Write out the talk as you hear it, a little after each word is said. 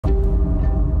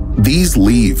These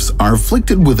leaves are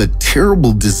afflicted with a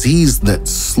terrible disease that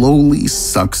slowly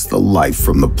sucks the life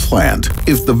from the plant.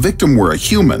 If the victim were a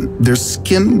human, their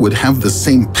skin would have the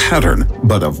same pattern,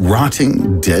 but of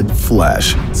rotting, dead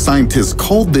flesh. Scientists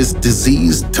called this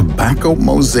disease tobacco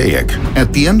mosaic.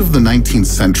 At the end of the 19th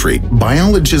century,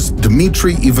 biologist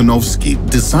Dmitry Ivanovsky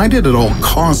decided at all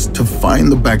costs to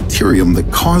find the bacterium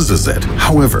that causes it.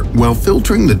 However, while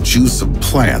filtering the juice of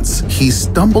plants, he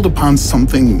stumbled upon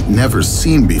something never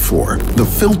seen before. The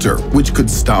filter, which could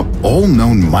stop all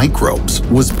known microbes,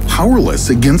 was powerless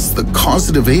against the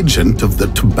causative agent of the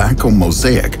tobacco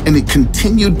mosaic, and it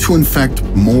continued to infect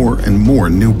more and more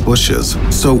new bushes.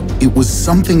 So it was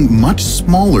something much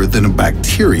smaller than a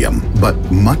bacterium, but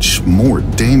much more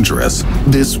dangerous.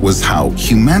 This was how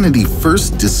humanity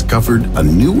first discovered a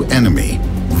new enemy: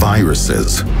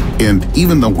 viruses. And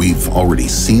even though we've already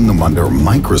seen them under a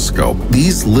microscope,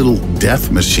 these little death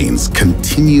machines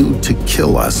continue to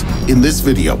kill us. In this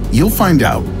video, you'll find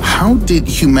out how did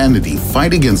humanity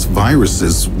fight against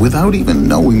viruses without even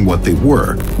knowing what they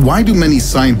were? Why do many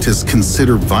scientists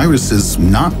consider viruses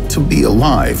not to be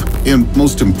alive? And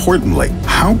most importantly,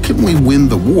 how can we win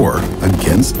the war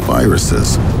against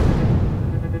viruses?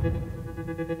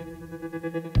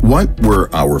 What were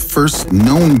our first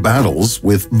known battles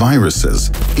with viruses?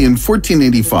 In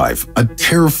 1485, a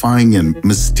terrifying and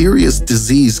mysterious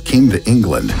disease came to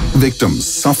England. Victims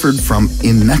suffered from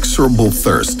inexorable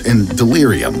thirst and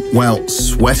delirium while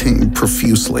sweating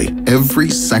profusely. Every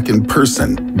second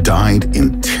person died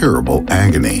in terrible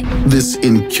agony. This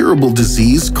incurable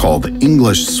disease, called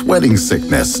English sweating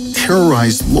sickness,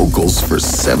 terrorized locals for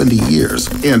 70 years,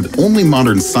 and only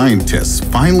modern scientists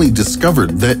finally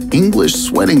discovered that English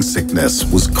sweating sickness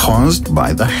was caused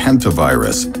by the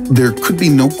HANTAVIRUS. There could be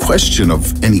no question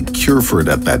of any cure for it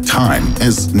at that time,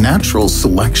 as natural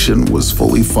selection was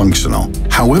fully functional.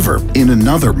 However, in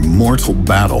another mortal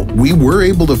battle, we were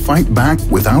able to fight back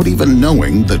without even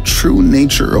knowing the true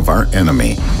nature of our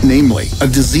enemy, namely, a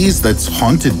disease that's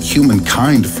haunted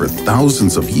humankind for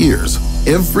thousands of years.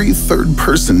 Every third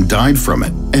person died from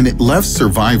it, and it left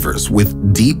survivors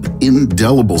with deep,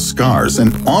 indelible scars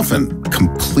and often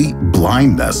complete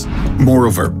blindness.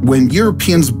 Moreover, when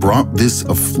Europeans brought this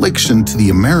affliction to the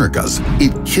Americas,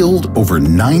 it killed over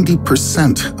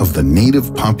 90% of the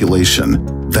native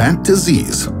population. That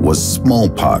disease was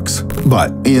smallpox.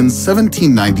 But in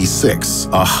 1796,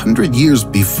 100 years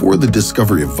before the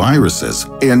discovery of viruses,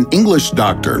 an English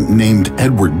doctor named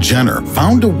Edward Jenner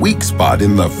found a weak spot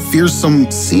in the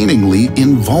fearsome, seemingly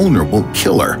invulnerable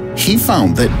killer. He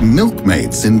found that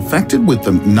milkmaids infected with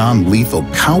the non-lethal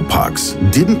cowpox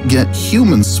didn't get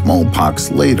human smallpox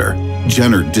later.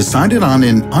 Jenner decided on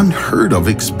an unheard-of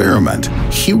experiment.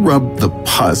 He rubbed the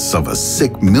pus of a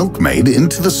sick milkmaid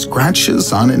into the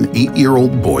scratches on an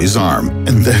 8-year-old boy's arm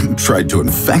and then tried to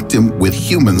infect him with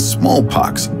human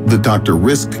smallpox. The doctor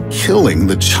risked killing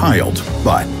the child,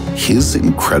 but his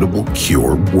incredible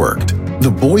cure worked. The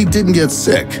boy didn't get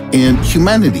sick, and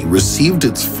humanity received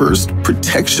its first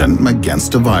protection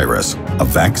against a virus, a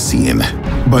vaccine.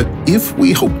 But if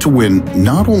we hope to win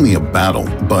not only a battle,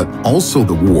 but also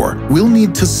the war, we'll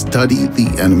need to study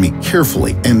the enemy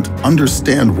carefully and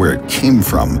understand where it came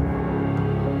from.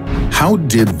 How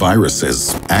did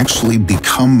viruses actually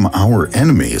become our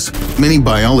enemies? Many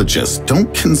biologists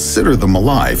don't consider them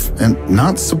alive, and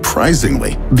not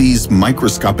surprisingly, these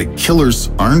microscopic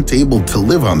killers aren't able to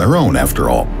live on their own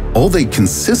after all. All they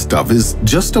consist of is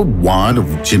just a wad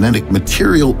of genetic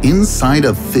material inside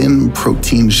a thin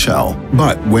protein shell.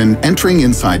 But when entering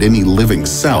inside any living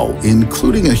cell,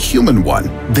 including a human one,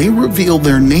 they reveal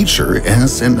their nature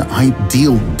as an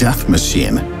ideal death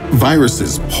machine.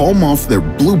 Viruses palm off their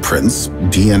blueprints,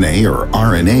 DNA or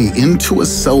RNA, into a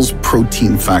cell's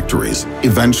protein factories.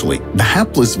 Eventually, the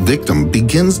hapless victim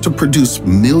begins to produce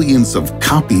millions of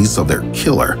copies of their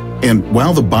killer. And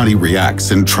while the body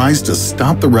reacts and tries to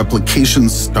stop the replication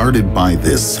started by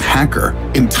this hacker,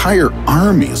 entire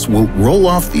armies will roll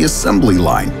off the assembly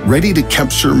line, ready to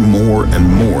capture more and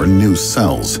more new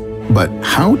cells. But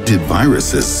how did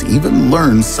viruses even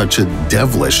learn such a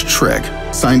devilish trick?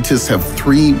 Scientists have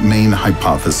three main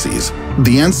hypotheses.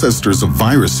 The ancestors of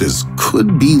viruses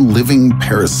could be living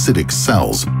parasitic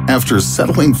cells. After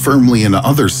settling firmly in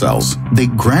other cells, they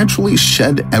gradually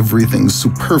shed everything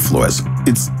superfluous.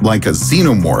 It's like a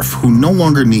xenomorph who no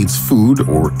longer needs food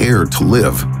or air to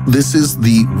live. This is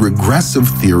the regressive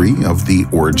theory of the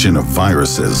origin of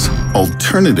viruses.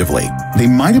 Alternatively, they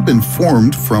might have been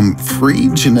formed from free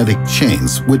genetic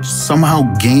chains which somehow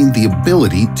gained the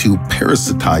ability to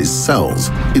parasitize cells.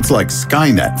 It's like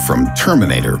Skynet from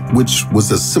Terminator, which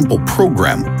was a simple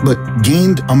program but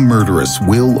gained a murderous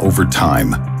will over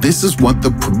time. This is what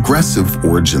the progressive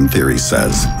origin theory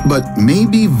says. But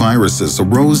maybe viruses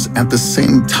arose at the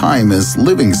same time as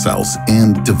living cells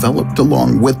and developed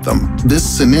along with them. This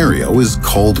scenario is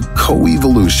called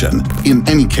coevolution. In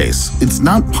any case, it's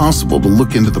not possible to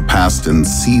look into the past and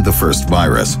see the first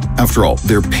virus. After all,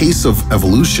 their pace of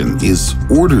evolution is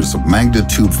orders of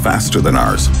magnitude faster than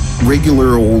ours.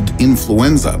 Regular old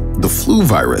influenza, the flu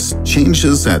virus,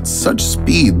 changes at such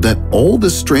speed that all the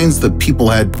strains that people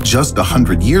had just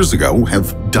 100 years ago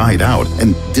have died out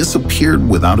and disappeared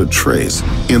without a trace.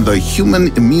 And the human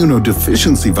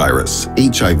immunodeficiency virus,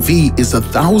 HIV, is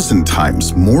 1,000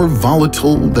 times more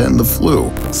volatile than the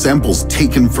flu. Samples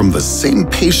taken from the same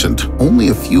patient only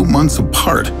a few months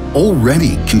apart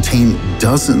already contain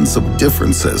dozens of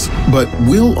differences. But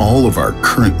will all of our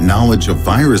current knowledge of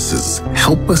viruses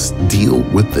help us deal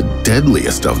with the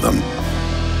deadliest of them?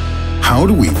 How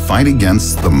do we fight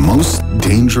against the most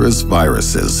dangerous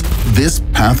viruses? This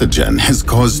pathogen has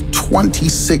caused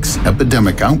 26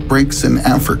 epidemic outbreaks in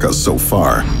Africa so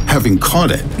far. Having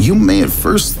caught it, you may at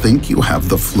first think you have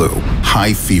the flu.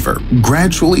 High fever,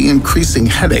 gradually increasing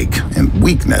headache and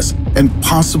weakness, and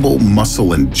possible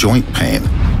muscle and joint pain.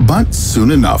 But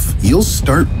soon enough, you'll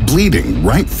start bleeding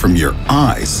right from your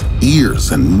eyes,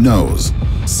 ears, and nose.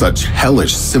 Such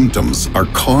hellish symptoms are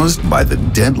caused by the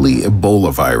deadly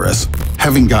Ebola virus.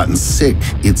 Having gotten sick,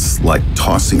 it's like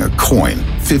tossing a coin.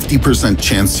 50%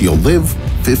 chance you'll live,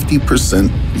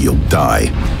 50% you'll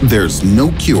die. There's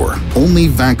no cure, only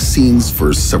vaccines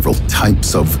for several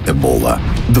types of Ebola.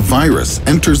 The virus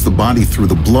enters the body through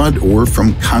the blood or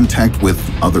from contact with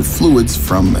other fluids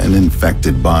from an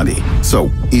infected body.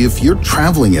 So, if you're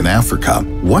traveling in Africa,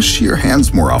 wash your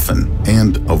hands more often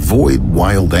and avoid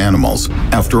wild animals.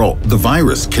 After all, the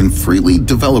virus can freely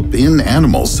develop in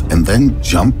animals and then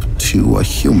jump to a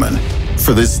human.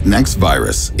 For this next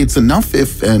virus, it's enough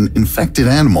if an infected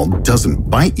animal doesn't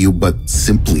bite you but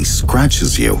simply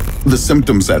scratches you. The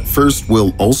symptoms at first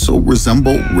will also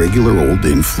resemble regular old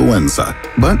influenza,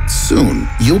 but soon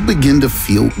you'll begin to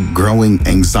feel growing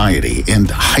anxiety and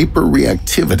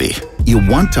hyperreactivity. You'll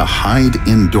want to hide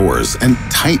indoors and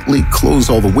tightly close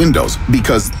all the windows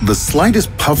because the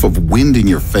slightest puff of wind in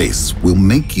your face will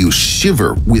make you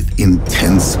shiver with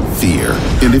intense fear.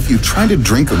 And if you try to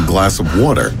drink a glass of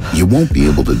water, you won't be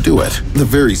able to do it. The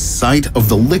very sight of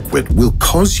the liquid will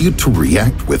cause you to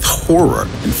react with horror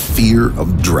and fear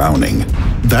of drowning.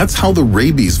 That's how the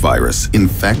rabies virus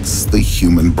infects the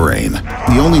human brain.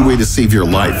 The only way to save your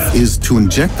life is to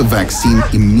inject the vaccine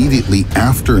immediately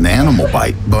after an animal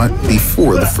bite, but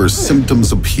before the first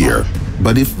symptoms appear.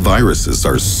 But if viruses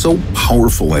are so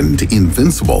powerful and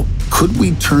invincible, could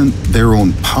we turn their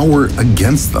own power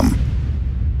against them?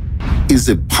 Is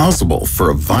it possible for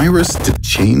a virus to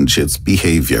change its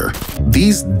behavior?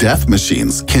 These death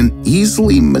machines can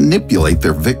easily manipulate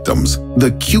their victims.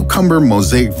 The cucumber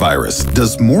mosaic virus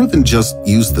does more than just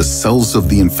use the cells of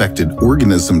the infected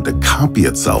organism to copy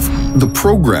itself. The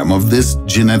program of this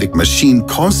genetic machine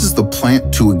causes the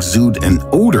plant to exude an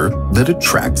odor that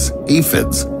attracts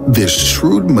aphids. This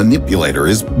shrewd manipulator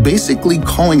is basically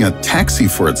calling a taxi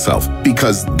for itself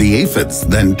because the aphids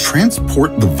then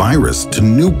transport the virus to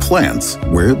new plants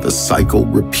where the cycle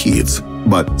repeats.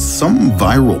 But some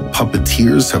viral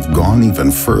puppeteers have gone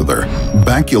even further.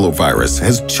 Baculovirus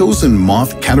has chosen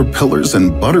moth caterpillars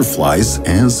and butterflies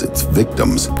as its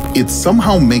victims. It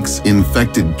somehow makes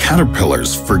infected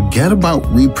caterpillars forget about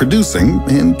reproducing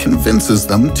and convinces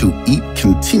them to eat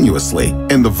continuously.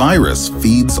 And the virus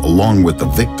feeds along with the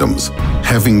victims.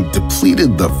 Having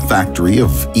depleted the factory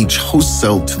of each host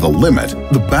cell to the limit,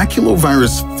 the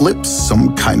baculovirus flips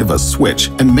some kind of a switch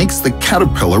and makes the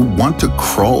caterpillar want to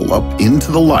crawl up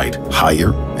into the light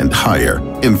higher and higher.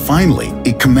 And finally,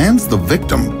 it commands the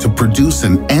victim to produce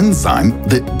an enzyme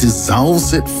that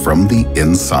dissolves it from the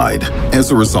inside.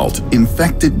 As a result,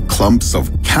 infected clumps of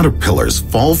caterpillars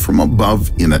fall from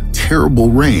above in a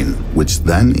terrible rain, which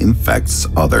then infects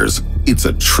others. It's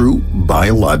a true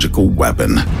biological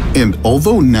weapon. And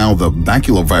although now the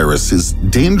baculovirus is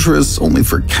dangerous only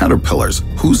for caterpillars,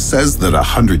 who says that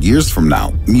 100 years from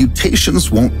now,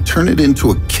 mutations won't turn it into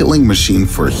a killing machine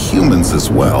for humans as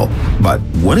well? But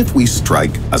what if we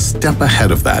strike a step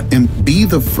ahead of that and be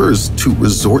the first to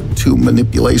resort to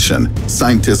manipulation?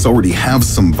 Scientists already have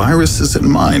some viruses in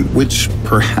mind, which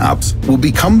perhaps will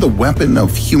become the weapon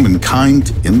of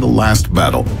humankind in the last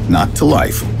battle, not to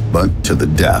life, but to the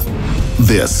death.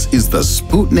 This is the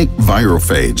Sputnik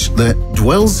virophage that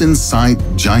dwells inside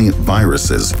giant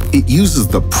viruses. It uses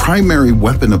the primary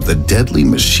weapon of the deadly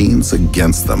machines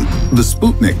against them. The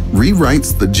Sputnik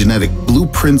rewrites the genetic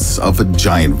blueprints of a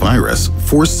giant virus,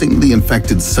 forcing the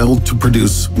infected cell to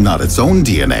produce not its own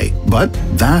DNA, but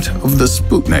that of the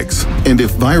Sputniks. And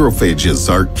if virophages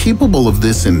are capable of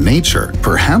this in nature,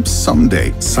 perhaps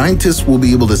someday scientists will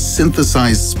be able to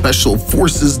synthesize special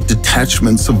forces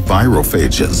detachments of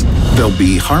virophages. They'll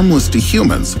be harmless to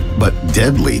humans, but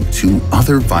deadly to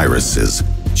other viruses.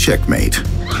 Checkmate.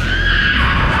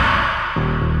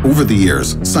 Over the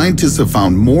years, scientists have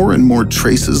found more and more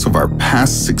traces of our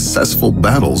past successful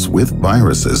battles with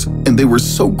viruses, and they were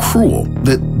so cruel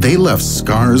that they left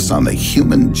scars on the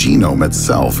human genome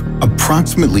itself.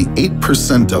 Approximately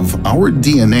 8% of our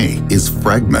DNA is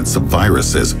fragments of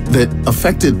viruses that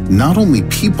affected not only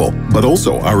people, but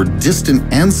also our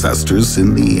distant ancestors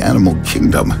in the animal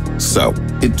kingdom. So,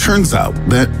 it turns out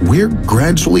that we're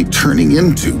gradually turning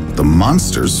into the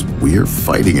monsters we're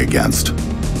fighting against.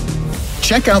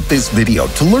 Check out this video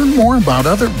to learn more about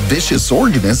other vicious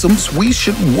organisms we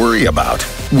should worry about.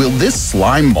 Will this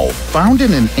slime mold found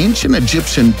in an ancient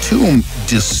Egyptian tomb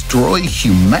destroy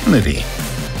humanity?